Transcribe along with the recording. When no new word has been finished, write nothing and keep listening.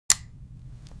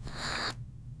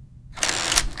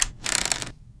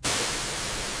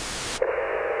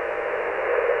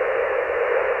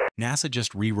NASA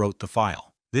just rewrote the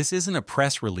file. This isn't a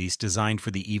press release designed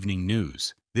for the evening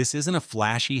news. This isn't a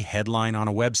flashy headline on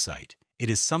a website.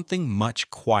 It is something much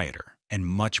quieter and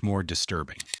much more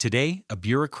disturbing. Today, a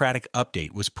bureaucratic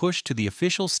update was pushed to the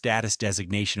official status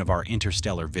designation of our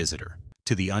interstellar visitor.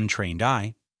 To the untrained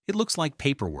eye, it looks like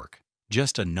paperwork,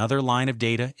 just another line of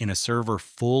data in a server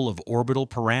full of orbital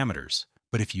parameters.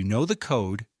 But if you know the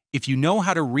code, if you know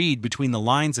how to read between the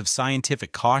lines of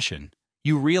scientific caution,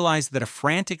 you realize that a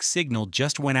frantic signal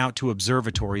just went out to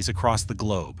observatories across the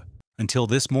globe. Until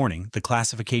this morning, the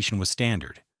classification was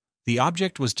standard. The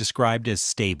object was described as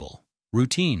stable,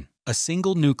 routine, a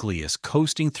single nucleus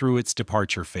coasting through its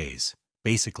departure phase.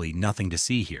 Basically, nothing to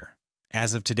see here.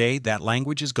 As of today, that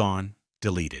language is gone,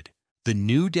 deleted. The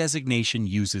new designation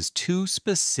uses two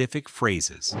specific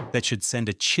phrases that should send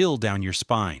a chill down your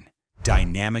spine: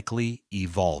 dynamically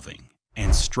evolving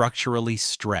and structurally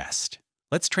stressed.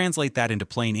 Let's translate that into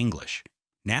plain English.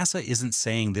 NASA isn't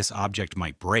saying this object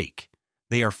might break.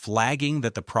 They are flagging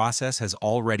that the process has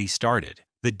already started.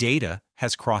 The data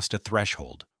has crossed a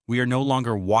threshold. We are no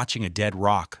longer watching a dead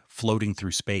rock floating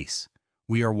through space.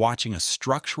 We are watching a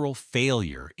structural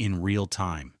failure in real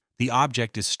time. The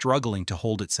object is struggling to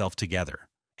hold itself together.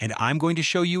 And I'm going to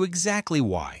show you exactly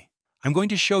why. I'm going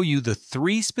to show you the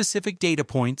three specific data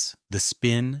points, the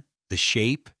spin, the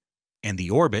shape, and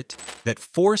the orbit, that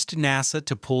forced NASA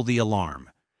to pull the alarm.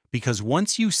 Because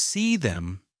once you see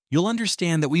them, you'll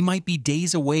understand that we might be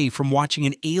days away from watching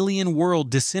an alien world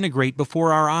disintegrate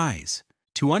before our eyes.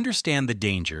 To understand the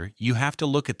danger, you have to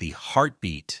look at the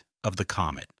heartbeat of the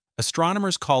comet.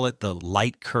 Astronomers call it the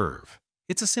light curve.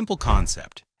 It's a simple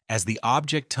concept. As the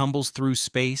object tumbles through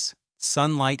space,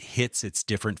 sunlight hits its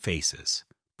different faces: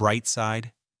 bright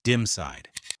side, dim side,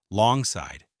 long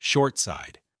side, short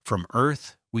side. From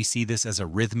Earth, we see this as a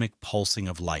rhythmic pulsing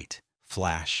of light: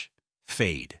 flash,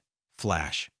 fade,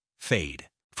 flash, fade.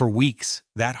 For weeks,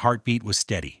 that heartbeat was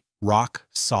steady, rock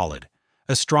solid.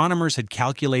 Astronomers had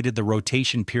calculated the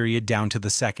rotation period down to the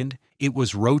second. It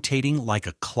was rotating like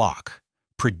a clock,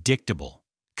 predictable,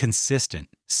 consistent,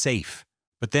 safe.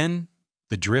 But then,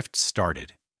 the drift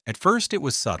started. At first, it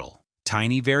was subtle,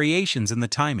 tiny variations in the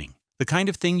timing, the kind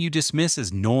of thing you dismiss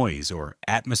as noise or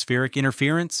atmospheric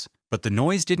interference. But the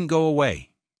noise didn't go away.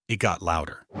 It got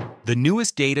louder. The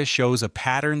newest data shows a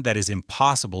pattern that is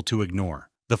impossible to ignore.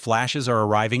 The flashes are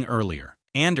arriving earlier,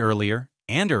 and earlier,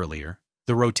 and earlier.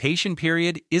 The rotation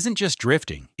period isn't just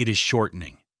drifting, it is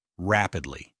shortening,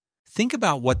 rapidly. Think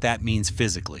about what that means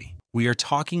physically. We are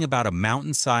talking about a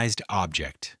mountain-sized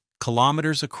object,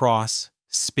 kilometers across,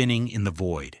 spinning in the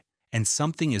void, and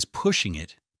something is pushing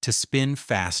it to spin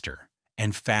faster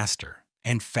and faster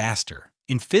and faster.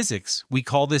 In physics, we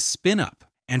call this spin-up,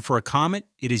 and for a comet,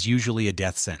 it is usually a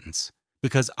death sentence.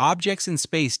 Because objects in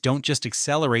space don't just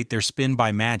accelerate their spin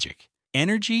by magic.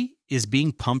 Energy is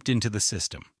being pumped into the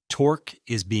system. Torque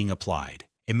is being applied.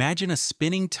 Imagine a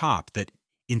spinning top that,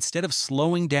 instead of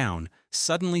slowing down,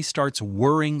 suddenly starts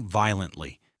whirring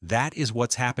violently. That is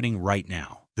what's happening right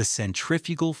now. The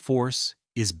centrifugal force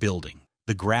is building.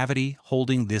 The gravity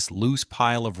holding this loose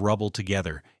pile of rubble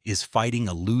together is fighting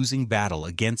a losing battle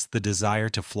against the desire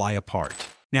to fly apart.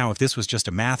 Now, if this was just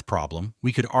a math problem,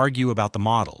 we could argue about the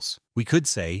models. We could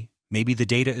say, maybe the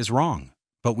data is wrong.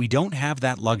 But we don't have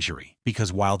that luxury,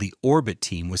 because while the orbit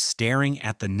team was staring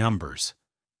at the numbers,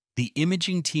 the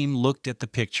imaging team looked at the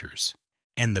pictures.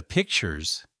 And the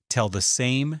pictures tell the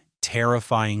same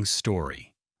terrifying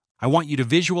story. I want you to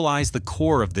visualize the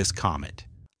core of this comet.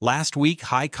 Last week,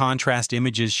 high-contrast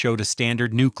images showed a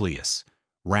standard nucleus.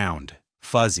 Round,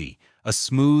 fuzzy, a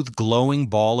smooth, glowing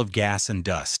ball of gas and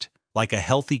dust, like a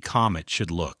healthy comet should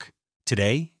look.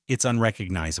 Today, it's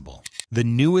unrecognizable. The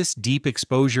newest deep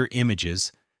exposure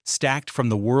images, stacked from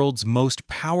the world's most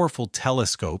powerful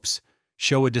telescopes,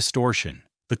 show a distortion.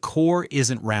 The core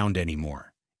isn't round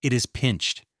anymore. It is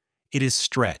pinched. It is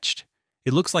stretched.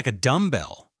 It looks like a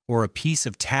dumbbell or a piece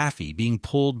of taffy being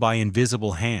pulled by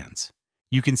invisible hands.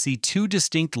 You can see two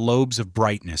distinct lobes of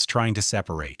brightness trying to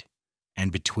separate.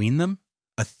 And between them,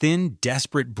 a thin,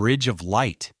 desperate bridge of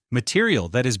light, material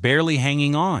that is barely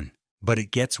hanging on. But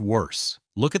it gets worse.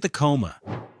 Look at the coma,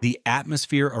 the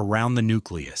atmosphere around the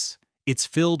nucleus. It's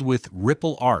filled with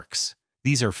ripple arcs.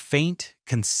 These are faint,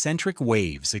 concentric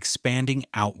waves expanding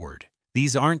outward.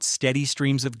 These aren't steady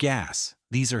streams of gas.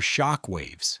 These are shock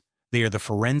waves. They are the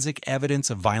forensic evidence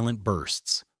of violent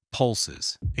bursts,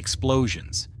 pulses,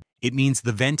 explosions. It means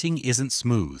the venting isn't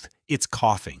smooth. It's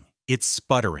coughing. It's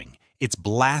sputtering. It's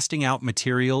blasting out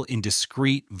material in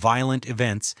discrete, violent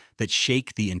events that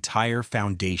shake the entire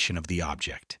foundation of the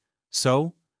object.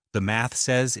 So, the math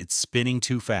says it's spinning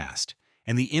too fast.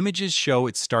 and the images show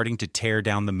it's starting to tear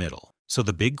down the middle. So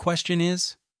the big question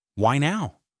is, why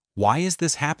now? Why is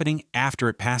this happening after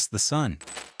it passed the sun?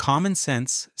 Common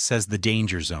sense says the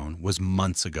danger zone was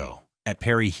months ago, at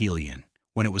perihelion,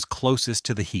 when it was closest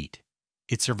to the heat.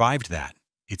 It survived that.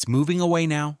 It's moving away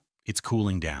now. It's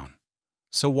cooling down.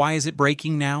 So why is it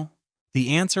breaking now?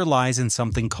 The answer lies in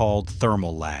something called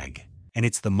thermal lag, and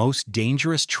it's the most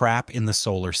dangerous trap in the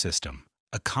solar system.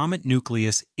 A comet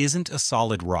nucleus isn't a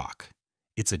solid rock.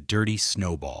 It's a dirty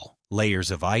snowball. Layers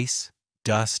of ice,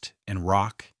 dust, and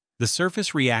rock. The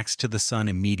surface reacts to the sun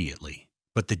immediately,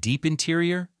 but the deep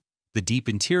interior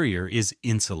is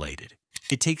insulated.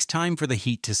 It takes time for the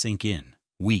heat to sink in,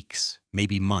 weeks,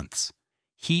 maybe months.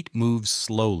 Heat moves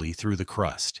slowly through the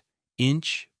crust,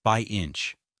 inch by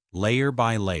inch, layer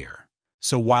by layer.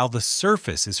 So while the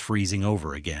surface is freezing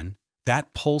over again,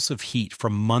 that pulse of heat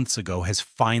from months ago has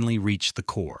finally reached the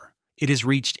core. It has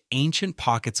reached ancient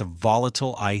pockets of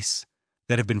volatile ice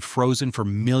that have been frozen for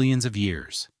millions of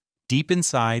years. Deep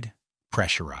inside,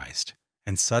 pressurized,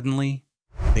 and suddenly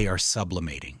they are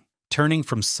sublimating, turning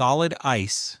from solid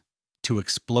ice to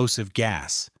explosive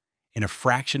gas in a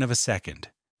fraction of a second.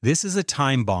 This is a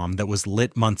time bomb that was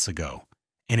lit months ago,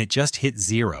 and it just hit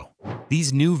zero.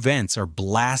 These new vents are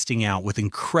blasting out with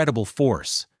incredible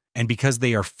force, and because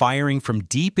they are firing from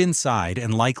deep inside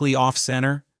and likely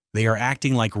off-center, they are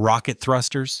acting like rocket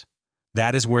thrusters.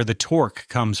 That is where the torque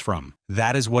comes from.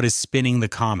 That is what is spinning the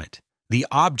comet. The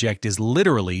object is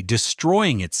literally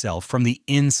destroying itself from the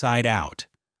inside out.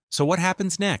 So what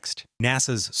happens next?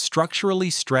 NASA's structurally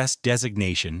stressed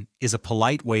designation is a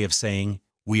polite way of saying,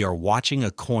 we are watching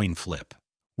a coin flip.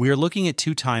 We are looking at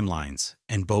two timelines,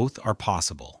 and both are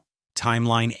possible.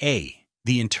 Timeline A.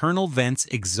 The internal vents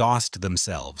exhaust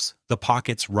themselves. The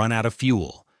pockets run out of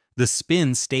fuel. The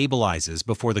spin stabilizes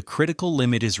before the critical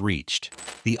limit is reached.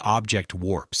 The object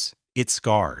warps. It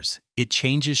scars. It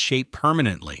changes shape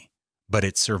permanently. But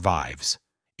it survives.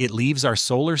 It leaves our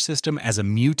solar system as a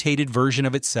mutated version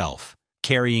of itself,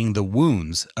 carrying the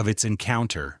wounds of its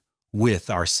encounter with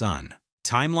our sun.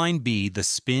 Timeline B, the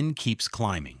spin keeps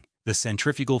climbing. The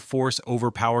centrifugal force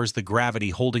overpowers the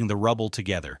gravity holding the rubble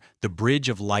together. The bridge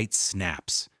of light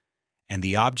snaps, and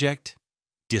the object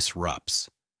disrupts.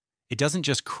 It doesn't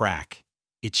just crack,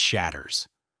 it shatters.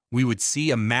 We would see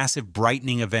a massive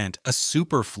brightening event, a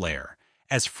super flare,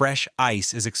 as fresh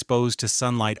ice is exposed to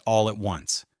sunlight all at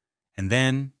once. And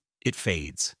then it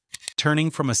fades,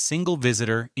 turning from a single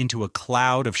visitor into a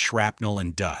cloud of shrapnel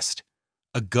and dust.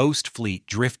 A ghost fleet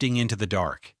drifting into the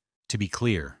dark. To be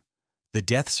clear, the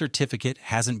death certificate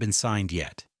hasn't been signed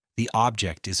yet. The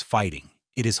object is fighting.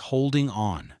 It is holding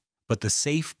on. But the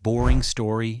safe, boring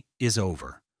story is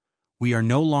over. We are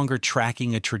no longer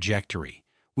tracking a trajectory.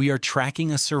 We are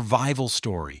tracking a survival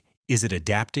story. Is it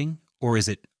adapting or is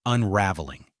it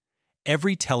unraveling?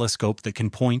 Every telescope that can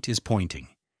point is pointing.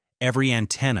 Every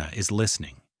antenna is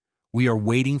listening. We are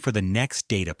waiting for the next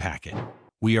data packet.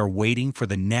 We are waiting for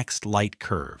the next light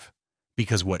curve.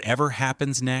 Because whatever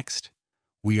happens next,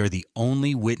 we are the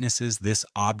only witnesses this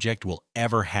object will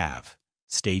ever have.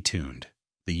 Stay tuned.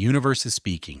 The universe is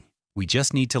speaking. We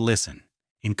just need to listen.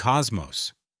 In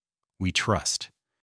Cosmos, we trust.